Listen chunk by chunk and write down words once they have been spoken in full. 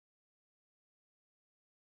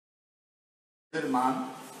এর মান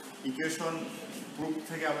equation proof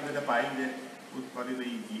থেকে আমরা যেটা পাই যে উৎপাদিত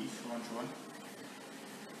ইজি সমান সমান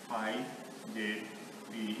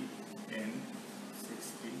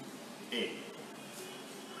 5ZPN68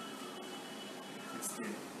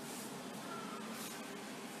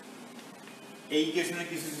 এই ইকুয়েশনের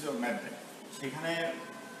কিছু কিছু ম্যাথ দেয় সেখানে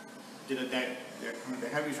যেটা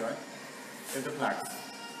দেখার বিষয় এটা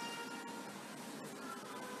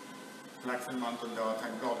ফ্লাক্সের মান তো দেওয়া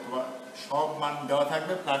থাকবে অথবা সব মান দেওয়া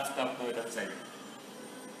থাকবে ফ্লাক্সটা আপনার এটা চাইবে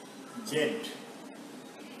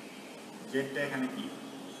জেডটা এখানে কি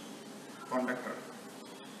কন্ডাক্টর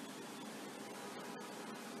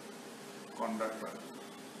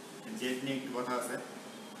জেড নিয়ে একটু কথা আছে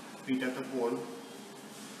পিটা তো পোল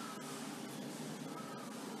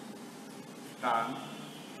টান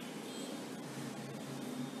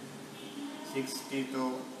 60 তো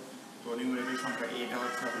নিউমেরিক্যাল সংখ্যা এটা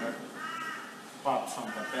হচ্ছে আপনার পাথ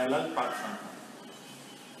সংখ্যা প্যারালাল পাথ সংখ্যা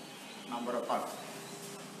নাম্বার অফ পাথ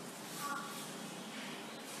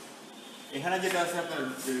এখানে যেটা আছে আপনার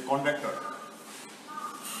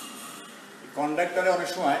কন্ডাক্টরে অনেক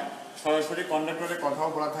সময় সরাসরি কন্ডাক্টরের কথাও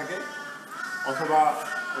বলা থাকে অথবা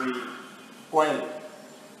ওই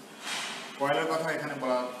কয়েলের কথা এখানে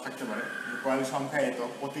বলা থাকতে পারে কয়েল সংখ্যা এত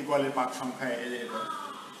প্রতি কয়েলের পাক সংখ্যা এত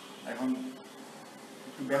এখন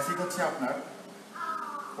একটু বেসিক হচ্ছে আপনার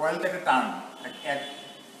কয়েলটাকে টান এক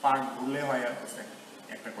পাক ঘুরলে হয়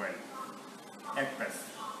একটা কয়েল এক প্যাস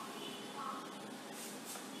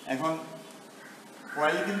এখন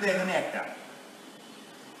কয়েল কিন্তু এখানে একটা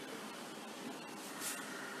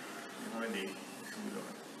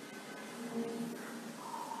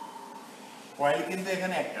কয়েল কিন্তু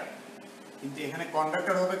এখানে একটা কিন্তু এখানে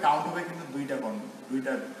কন্ডাক্টর হবে কাউন্ট হবে কিন্তু দুইটা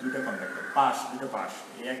কন্ডাক্টর দুটো পাশ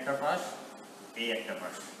এই একটা পাশ এই একটা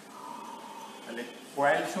পাশ তাহলে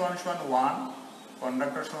কয়েল সমান 1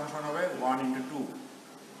 কন্ডাক্টর সমান হবে 1 × 2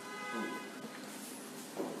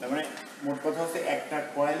 তার মানে মোট কথা হচ্ছে একটা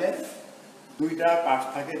কয়েলের দুইটা পাশ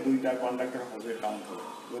থাকে দুইটা কন্ডাক্টর হবে কাউন্ট হবে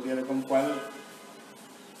যদি এরকম কয়েল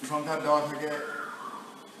সংখ্যা দেওয়া থাকে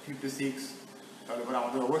 56 তাহলে পরে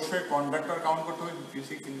আমাদের অবশ্যই কন্ডাক্টর কাউন্ট করতে হবে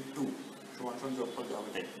 56 × 2 সমান যোগফল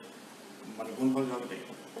হবে তাই মানে গুণফল হবে তাই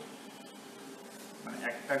মানে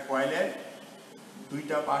একটা কয়েলের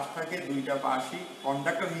দুইটা পাশ থাকে দুইটা পাশই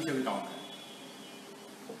কন্ডাক্টর হিসেবে কাউন্ট হয়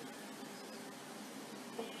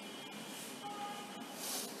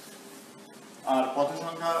আর পথ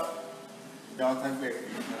সংখ্যা দেওয়া থাকবে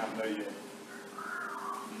আপনার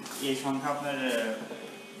এই সংখ্যা আপনার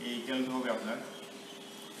এই ইকুয়াল হবে আপনার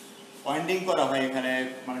ওয়াইন্ডিং করা হয় এখানে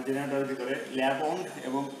মানে জেনারেটরের ভিতরে ল্যাপ ওন্ড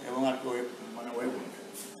এবং আর কি মানে ওয়েভ ওন্ড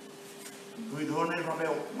দুই ধরনের ভাবে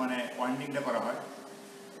মানে ওয়াইন্ডিংটা করা হয়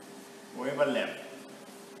ওয়েভ আর ল্যাপ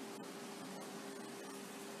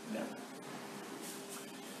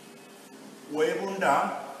ওয়েভ ওন্ডটা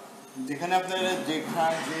যেখানে আপনার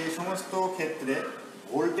যে সমস্ত ক্ষেত্রে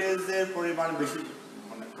ভোল্টেজের পরিমাণ বেশি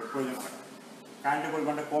মানে প্রয়োজন হয় কারেন্টের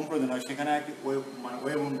পরিমাণটা কম প্রয়োজন হয় সেখানে আর কি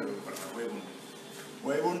ওয়েভ ওন্ডের ব্যবহার করা হয়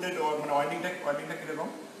ওয়েভ ওন্ডের মানে ওয়াইন্ডিংটা কিরকম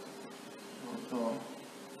তো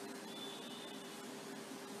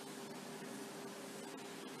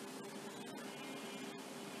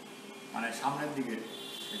মানে সামনের দিকে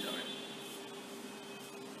যাবে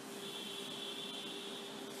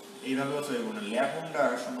এইভাবে হচ্ছে ওয়েভ ওন্ড ল্যাপ ওন্ডটা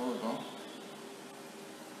সম্ভবত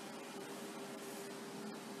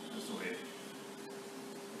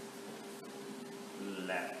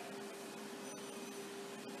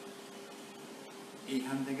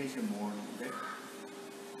এইখান থেকে সে মোড় নেবে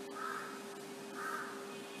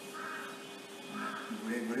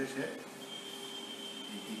ঘুরে ঘুরে সে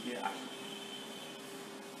এদিকে আসে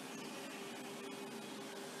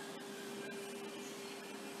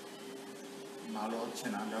ভালো হচ্ছে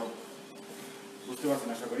না যাও বুঝতে পারছেন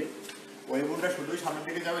আশা করি ওয়েভ ওন্ডটা শুধুই সামনের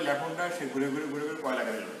দিকে যাবে ল্যাপ ওন্ডটা সে ঘুরে ঘুরে কয়লা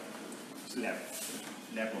কাজে যাবে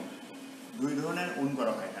ল্যাপ ওন্ড দুই ধরনের ওন্ড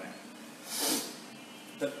করা হয় এখানে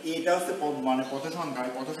তো এটা হচ্ছে মানে পথ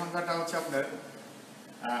সংখ্যাটা হচ্ছে আপনার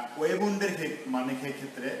ওয়েভ ওন্ডের মানে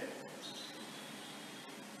ক্ষেত্রে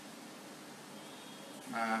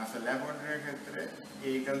ল্যাপ ওন্ডের ক্ষেত্রে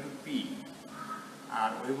A = P আর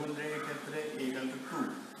ওয়েভ ওন্ডের ক্ষেত্রে A = 2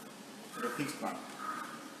 এটা ফিক্সড মান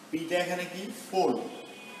পিটা এখানে কি পোল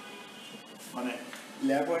মানে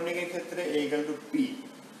ল্যাপ ওয়াইন্ডিং এর ক্ষেত্রে A = P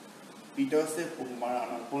পিটা হচ্ছে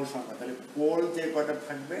পোল সংখ্যা তাহলে পোল যে কয়টা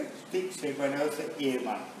থাকবে ঠিক সেই কয়টা হচ্ছে A এর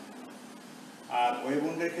মান আর ওয়েভ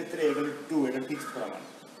ওন্ডের ক্ষেত্রে A = 2 এটা ফিক্সড করা মান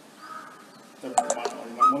তো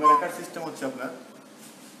মনে রাখার সিস্টেম হচ্ছে আপনার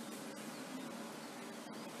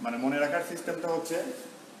মানে মনে রাখার সিস্টেমটা হচ্ছে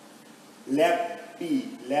ল্যাপ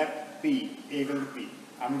P A = P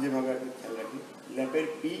আমি যেভাবে আর কি খেয়াল রাখি, ল্যাপের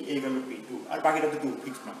পি এই গেল পি টু, আর বাকিটা তো টু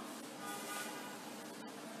ফিক্স না।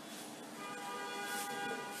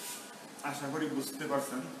 আশা করি বুঝতে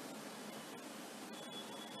পারছেন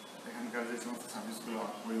এখানকার যে সমস্ত সার্ভিসগুলো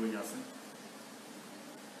ওই আছে।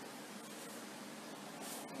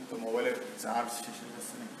 তো মোবাইলের চার্জ শেষ হয়ে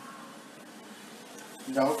যাচ্ছে না।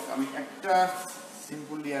 যাই হোক, আমি একটা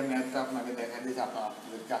সিম্পলি ম্যাথটা আপনাকে দেখাই দিয়েছি,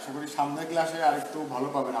 আপনাদেরকে আশা করি সামনের ক্লাসে আরেকটু ভালো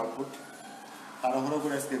পাবেন আউটপুট। তাড়াহুড়ো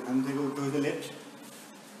করে আজকে ঘুম থেকে উঠতে হইতে লেট।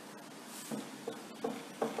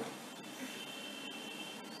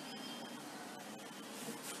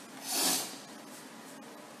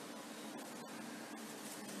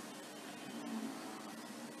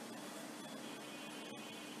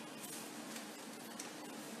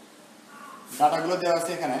 ডাটাগুলো দেওয়া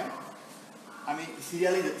আছে এখানে, আমি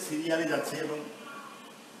সিরিয়ালি যাচ্ছি এবং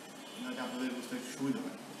আপনাদের বুঝতে সুবিধা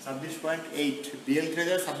হয়। 26.8 বিএল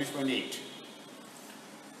ট্রেজার 26.8।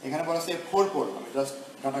 এখানে বলা আছে 4 পোল। আমি জাস্ট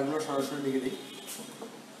ডাটাগুলো সরাসরি লিখে দিই।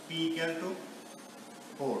 P equal to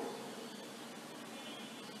 4,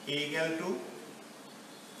 A equal to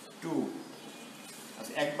 2।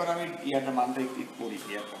 আচ্ছা, একবার আমি ইয়াটা মানটা একটু পড়ি,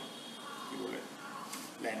 ইয়াটা কি বলে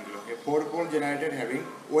লাইনগুলোকে। 4 pole generated having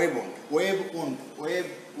wave wound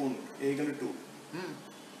A equal to 2।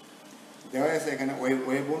 দেওয়া আছে এখানে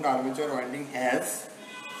wave wound armature winding has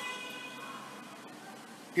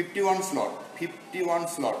 51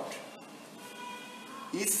 slot.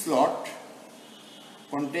 Each slot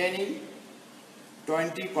containing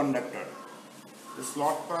 20 conductor.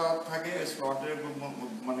 Slot করা থাকে, স্লটের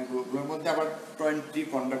মানে গ্রুপের মধ্যে আবার 20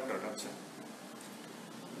 কন্ডাক্টর আছে।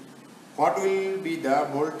 What will be the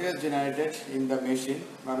voltage generated in the machine?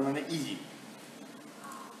 মানে ইজি।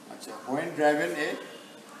 আচ্ছা, when driven a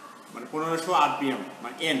মানে 1500 rpm,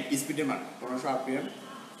 মানে n স্পিডের মান 1500 rpm।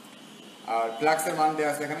 আর ফ্লাক্সের মান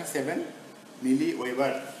দেওয়া আছে এখানে 7 মিলি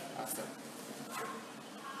ওয়েবার আছে।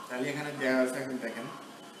 তাহলে এখানে দেওয়া আছে, এখন দেখেন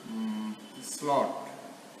slot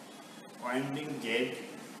winding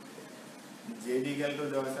Z equal to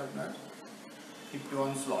দেওয়া আছে আপনার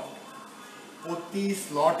 51 স্লট। প্রতি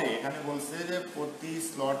স্লটে এখানে বলছে যে প্রতি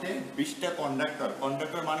স্লটে 20টা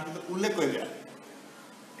কন্ডাক্টর মানে কিন্তু উল্লেখ করে দেওয়া,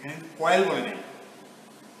 এখানে কয়েল বলে নেই,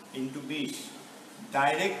 ইন্টু 20।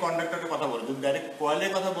 ডাইরেক্ট কন্ডাক্টরের কথা বলে, যদি ডাইরেক্ট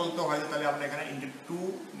কয়েলের কথা বলতে হয় তাহলে আপনার এখানে ইন্টু 2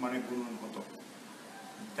 মানে গুণন হতো।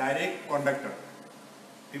 Direct conductor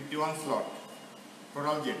 51 slot,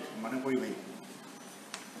 total Z মানে পরিবাহী।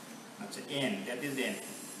 আচ্ছা, এন দ্যাট ইজ এন,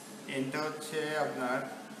 এনটা হচ্ছে আপনার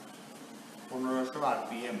 1500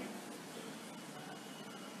 rpm।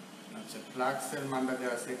 আচ্ছা, ফ্লাক্সের মানটা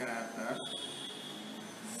দেওয়া আছে এখানে আপনার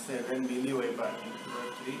 7 মিলি weber into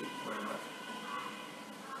 3 weber.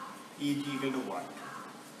 Easy equal to watt.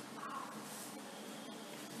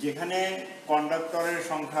 যেখানে কন্ডাক্টরের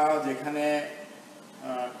সংখ্যা, যেখানে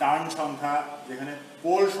টার্ন সংখ্যা, যেখানে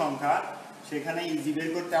পোল সংখ্যা, সেখানে ইজি বের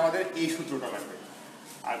করতে আমাদের এই সূত্রটা লাগবে।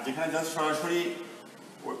 আর যেখানে জাস্ট সরাসরি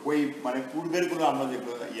ওই মানে পূর্বেরগুলো আমরা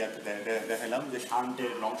যেগুলো ইয়াতে দেখালাম যে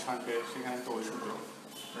শান্টের, লং শান্টের, সেখানে তো ওই সূত্র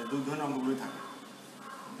দুই ধরনের অঙ্কগুলোই থাকে,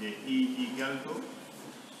 যে E equal to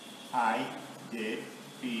I J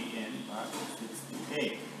P N বা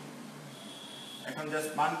 68। এখন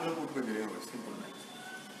জাস্ট মানগুলো পুট করে দিলে হবে, সিম্পল ম্যাথ।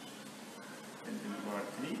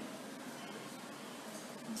 10⁻³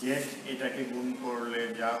 জেড, এটাকে গুণ করলে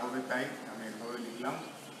যা হবে তাই, আমি এভাবে লিখলাম।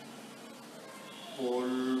 পোল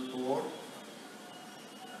 4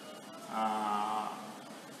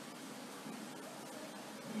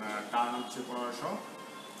 টার্ন হচ্ছে 1500,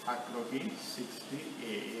 থাকলো কি 60,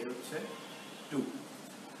 এ হচ্ছে 2।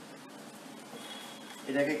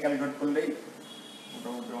 এটাকে ক্যালকুলেট করলেই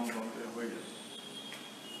মোটামুটি অঙ্ক হয়ে যাবে।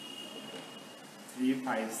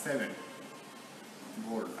 357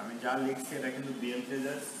 ভোল্ট। আমি যা লিখছি এটা কিন্তু বিএল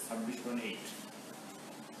ট্রেজার 26.8।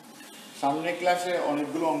 সামনের ক্লাসে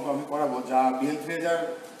অনেকগুলো অঙ্ক আমি করাবো যা বিএল ট্রেজার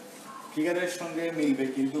ফিগারের সঙ্গে মিলবে,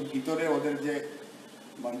 কিন্তু ভিতরে ওদের যে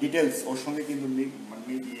ডিটেলস ওর সঙ্গে কিন্তু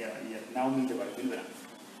নাও মিলতে পারে, মিলবে না।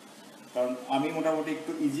 কারণ আমি মোটামুটি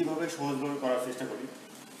একটু ইজিভাবে সহজভাবে করার চেষ্টা করি,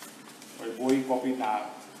 ওই বই কপি না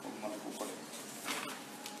মানে করে।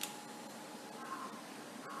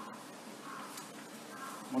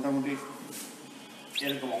 মোটামুটি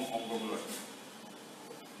এরকম অঙ্কগুলো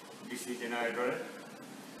ডিসি জেনারেটরের।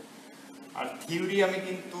 আর থিওরি আমি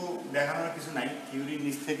কিন্তু দেখানোর কিছু নাই, থিওরি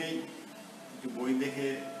নিজ থেকেই একটু বই দেখে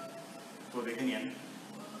তো দেখে নিন।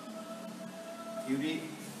 থিওরি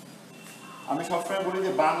আমি সবসময় বলি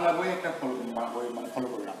যে বাংলা বই একটা বই মানে ফলো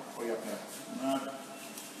করি না। ওই আপনার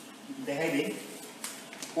দেখাই দিই,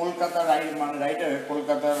 কলকাতা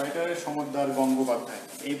রাইটারের সমুদ্র গঙ্গোপাধ্যায়,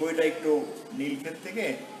 এই বইটা একটু নীলক্ষেত থেকে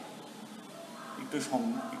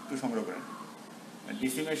একটু সংগ্রহ করেন।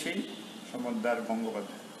 ডিসি মেশিন সমদ্দার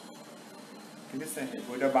গঙ্গোপাধ্যায়, ঠিক আছে। এই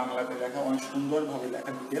বইটা বাংলাতে লেখা, অনেক সুন্দরভাবে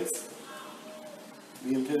লেখা, ডিটেলস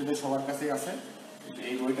সবার কাছেই আছে, কিন্তু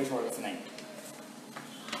এই বইটা সবার কাছে নাই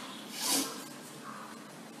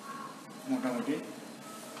মোটামুটি।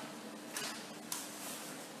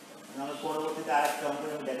 আমরা পরবর্তীতে আরেকটা অঙ্ক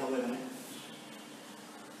দেখাবো এখানে।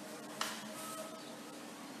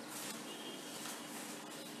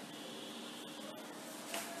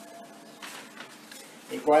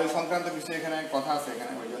 এই কয়েল সংক্রান্ত বিষয়ে এখানে কথা আছে,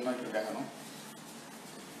 এখানে ওই জন্য একটু দেখানো।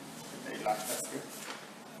 এই লাস্ট আজকে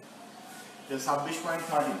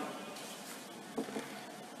 26.30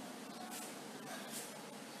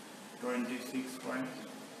 26.30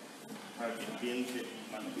 বিএলকে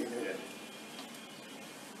মানে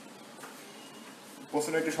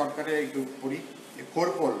প্রশ্ন একটু শর্টকাটে একটু পড়ি। 4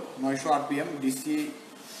 pole 900 RPM DC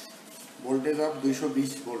voltage of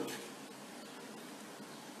 220 volt,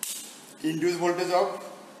 induced voltage of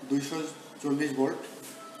 240 volt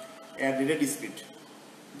at rated speed.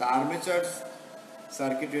 The armature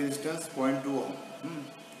circuit resistance 0.2 ohm.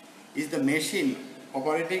 Is the machine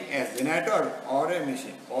operating as generator or a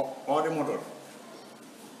machine or a motor?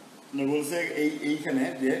 বলছে এইখানে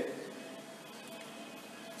যে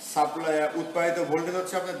supply উৎপাদিত voltage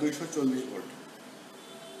হচ্ছে আপনার 240 volt.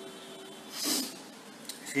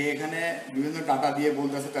 সে এখানে বিভিন্ন data দিয়ে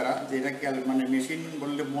বলতেছে তারা যে এটা মানে মেশিন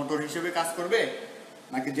বললে মোটর হিসেবে কাজ করবে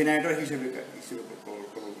নাকি জেনারেটর হিসেবে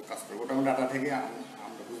কাজ করবে, ওটা আমরা ডাটা থেকে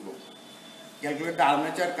আমরা বুঝবো। ক্যালকুলেট দ্য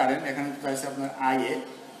আর্মেচার কারেন্ট, এখানে চাইছে আপনার IA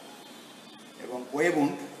এবং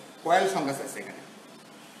ওয়েভউন্ড কয়েল সংখ্যা চাইছে এখানে,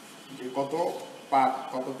 যে কত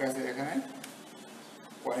কত আছে এখানে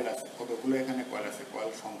কয়েল আছে, কতগুলো এখানে কয়েল আছে,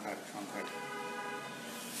 কয়েল সংখ্যা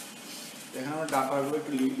এখানে আমরা ডাটাগুলো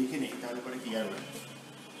একটু লিখে নিই, তাহলে পরে ক্লিয়ার হবে।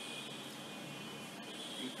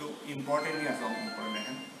 একটু ইম্পর্টেন্টই আছে অঙ্কন করে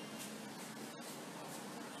দেখেন।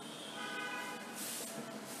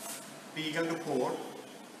 P equal to 4,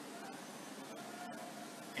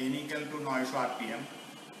 N equal to 900 RPM,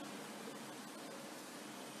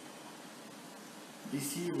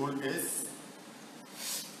 DC voltage,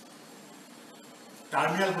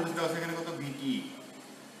 terminal voltage আছে এখানে কত VT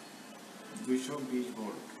 220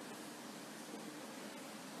 volt,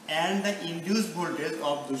 and the induced voltage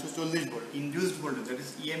of 240 volt, induced voltage that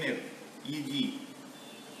is EMF EG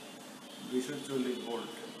 240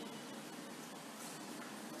 volt,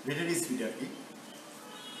 rated speed আর কি।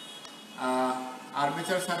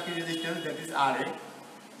 armature circuit resistance that is RA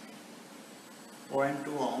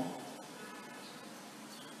 0.2 ohm।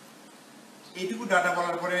 এইটুকু data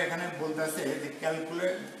বলার পরে এখানে বলতেছে যে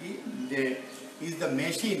ক্যালকুলেট কি যে is the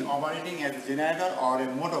machine operating as a generator or a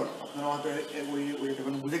motor. আপনারা হয়তো ওই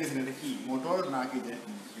তখন বুঝে গেছেন এটা কি মোটর নাকি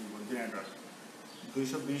জেনারেটর।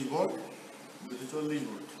 220 ভোল্ট 240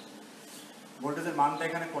 ভোল্ট, ভোল্টেজের মানটা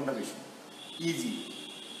এখানে কোনটা বেশি? Easy,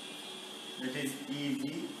 that is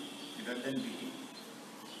easy greater than ভিটি,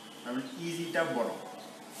 তার মানে ইজিটা বড়।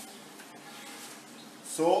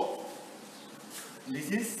 সো দিস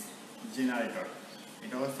ইজ জেনারেটর,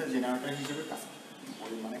 এটা হচ্ছে জেনারেটর হিসেবে কাজ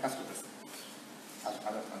মানে কাজ করতেছে।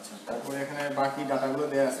 আচ্ছা, তারপরে এখানে বাকি ডাটাগুলো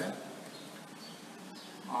দেওয়া আছে।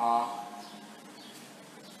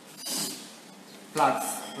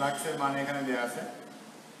 ফ্লাক্সের মানে এখানে দেওয়া আছে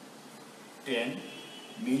 10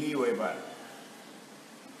 মিলি ওয়েবার।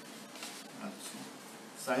 আচ্ছা,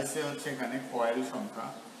 সাইজে হচ্ছে এখানে কয়েল সংখ্যা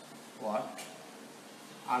ওয়াট,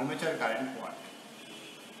 আর্মেচার কারেন্ট ওয়াট।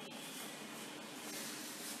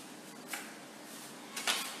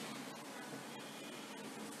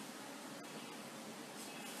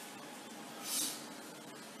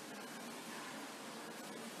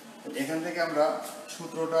 এখান থেকে আমরা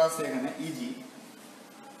সূত্রটা আছে এখানে ইজি,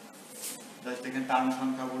 জাস্ট এখানে টার্ম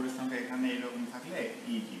সংখ্যা ভোল্টেজ সংখ্যা এখানে এরকম থাকলে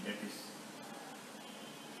easy, that is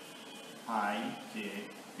I J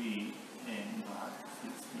P N ভাগ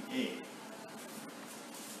 60A,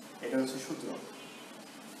 এটা হচ্ছে সূত্র।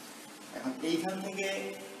 এখন এইখান থেকে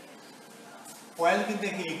কয়েল কিন্তু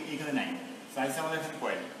এখানে নাই, চাইছে আমাদের এখানে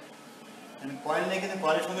কয়েল, কয়েল নেই, কিন্তু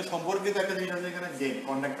কয়েলের সঙ্গে সম্পর্কিত একটা জিনিস আছে এখানে জেড,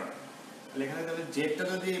 কন্ডাক্টর। তাহলে এখানে তাহলে জেডটা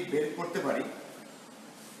যদি বের করতে পারি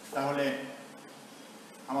তাহলে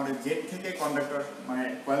আমাদের জেড থেকে কন্ডাক্টর মানে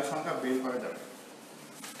কয়েল সংখ্যা বের করা যাবে।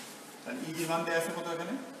 তাহলে ইজি মান দেওয়া আছে কত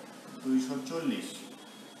এখানে 240,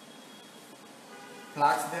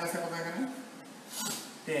 ফ্লাক্স দেওয়া আছে কত এখানে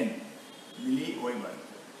 10 মিলি ওয়েবার,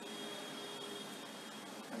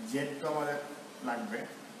 জেড তো আমাদের লাগবে।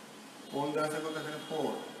 পোল দেওয়া আছে কত এখানে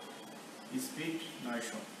 4, স্পিড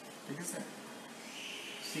 900, ঠিক আছে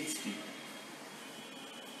 60।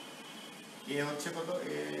 এ হচ্ছে কত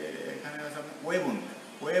এখানে আছে আপনার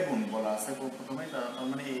ওয়েবুন্ড বলা আছে প্রথমে, তার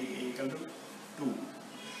মানে এই ইকুয়াল টু 2,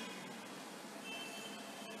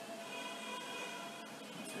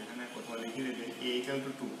 এখানে কোথাও লিখে দেবে a equal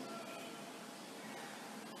to 2,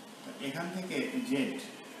 এখান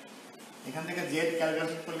থেকে z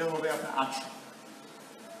ক্যালকুলেশন করলে হবে আপনার 800।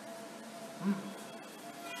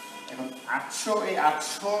 এখন 800, এই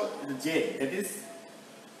 800 z দ্যাট ইজ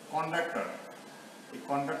কন্ডাক্টর, এই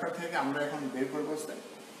কন্ডাক্টর থেকে আমরা এখন বের করবো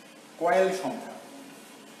কয়েল সংখ্যা।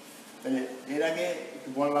 তাহলে এর আগে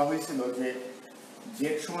বলা হয়েছিল যে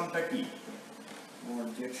জেড সমানটা কি,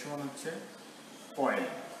 জেড সমান হচ্ছে কয়েল,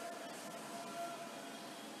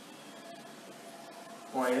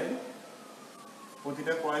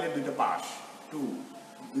 প্রতিটা কয়েলে দুইটা পাশ,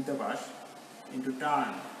 দুইটা পাশ ইন্টু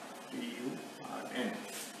টার্ন TURN,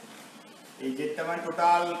 এই জেডটা মানে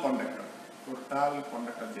টোটাল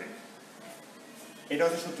কন্ডাক্টর জেড। এটা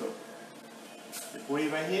হচ্ছে সূত্র,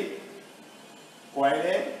 পরিবাহীর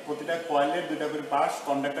প্রতিটা কয়েলের দুইটা করে পাশ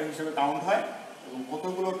কন্ডাক্টর হিসেবে কাউন্ট হয় এবং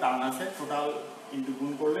কতগুলো টার্ন আছে টোটাল ইন্টু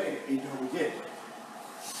গুণ করলে এইটা হবে জেড।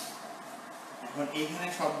 এখন এইখানে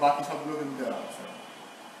বাকি সবগুলো কিন্তু দেওয়া আছে,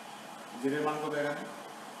 জেডের মান কত এখানে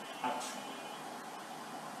 800,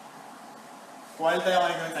 কয়েলটাই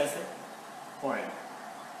আমার এখানে চাইছে, কয়েল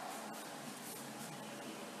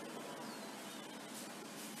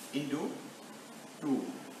ইন্টু 2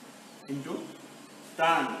 ইন্টু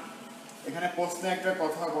টার্ন। এখানে প্রশ্নে একটা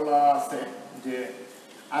কথা বলা আছে যে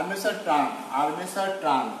আর্মেচার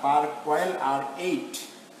টার্ন পার কয়েল আর 8,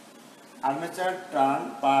 আর্মেচার টার্ন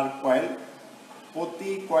পার কয়েল,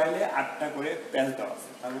 প্রতি কয়েলে 8টা করে প্যাচ দেওয়া আছে।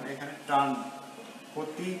 তার মানে এখানে টার্ন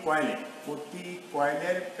প্রতি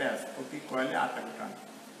কয়েলের প্যাচ, প্রতি কয়েলে 8টা করে টার্ন,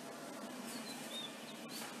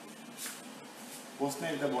 প্রশ্নে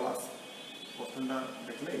এটা বলা আছে, প্রশ্নটা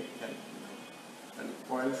দেখলেই তাহলে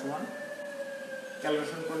কয়েল সমান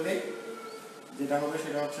ক্যালকুলেশন করলেই যেটা হবে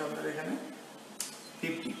সেটা হচ্ছে আমাদের এখানে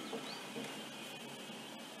 50,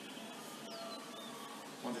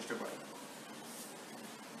 50টা কয়েল।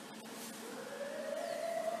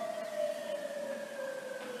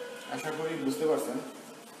 আশা করি বুঝতে পারছেন।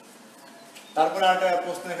 তারপরে একটা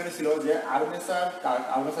প্রশ্ন এখানে ছিল যে আর্মেচার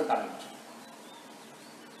কারেন্ট,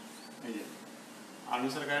 এই যে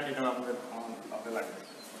আর্মেচার কারেন্ট, এটা আপনাদের লাগবে।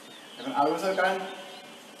 এখন আর্মেচার কারেন্ট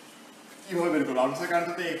কিভাবে বের করবো? আর্মেচার কারেন্ট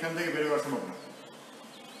তো এখান থেকে বের করা সম্ভব না।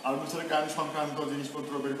 আর্মেচার কারেন্ট সংক্রান্ত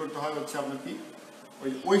জিনিসপত্র বের করতে হয় হচ্ছে আপনার কি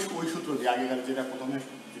ওই সূত্র দিয়ে, আগেকার যেটা প্রথমে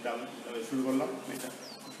যেটা শুরু করলাম, এটা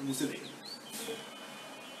মুছে দিই।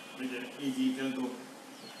 এই যে কিন্তু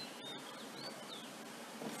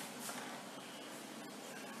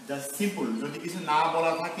জাস্ট সিম্পল, যদি কিছু না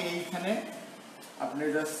বলা থাকে এইখানে আপনি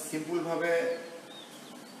জাস্ট সিম্পল ভাবে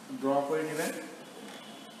ড্র করে নেবেন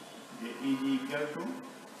যে ইজ ইকুয়াল টু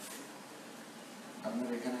আপনার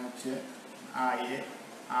এখানে হচ্ছে IA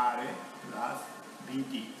RA প্লাস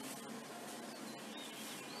VT,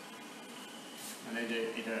 মানে যে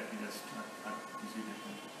এটা জাস্ট কিছুই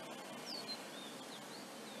দেখুন,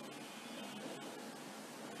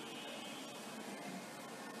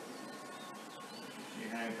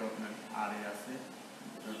 এখানে তো আপনার RA আছে,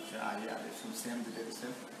 এটা হচ্ছে RA শুধু সেম দুটো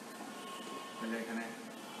সেম, তাহলে এখানে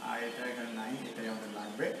এটা এখানে নাই, এটাই আমাদের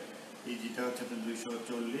লাগবে। এই যেটা হচ্ছে আপনার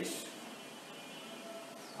 240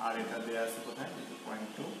 আর এটা দেওয়া আছে কোথায়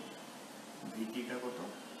 0.2, ভিটিটা কত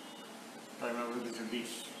তাই আমরা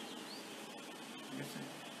 220, ঠিক আছে।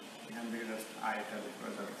 এখান থেকে জাস্ট আয়টা বের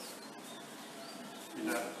করা যাবে,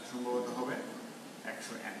 এটা সম্ভবত হবে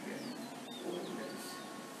 100 অ্যাম্পিয়ার।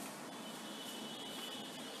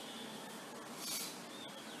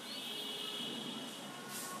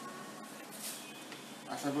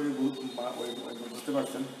 আশা করি বুঝতে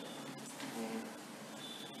পারছেন।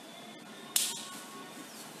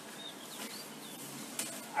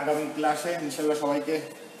 আগামী ক্লাসে ইনশাল্লাহ সবাইকে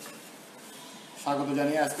স্বাগত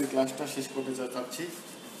জানিয়ে আজকের ক্লাসটা শেষ করতে চাচ্ছি।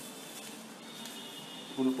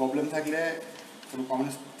 কোনো প্রবলেম থাকলে, কোনো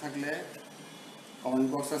কমেন্টস থাকলে কমেন্ট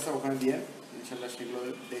বক্স আছে, ওখানে দিয়ে ইনশাল্লাহ সেগুলো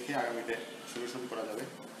দেখে আগামীতে সলিউশন করা যাবে।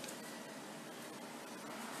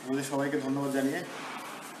 আমাদের সবাইকে ধন্যবাদ জানিয়ে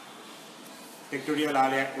টেকটোরিয়াল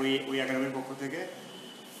আর ওই একাডেমির পক্ষ থেকে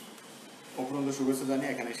অপরন্ত শুভেচ্ছা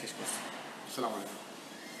জানিয়ে এখানে শেষ করছি। আসসালামু আলাইকুম।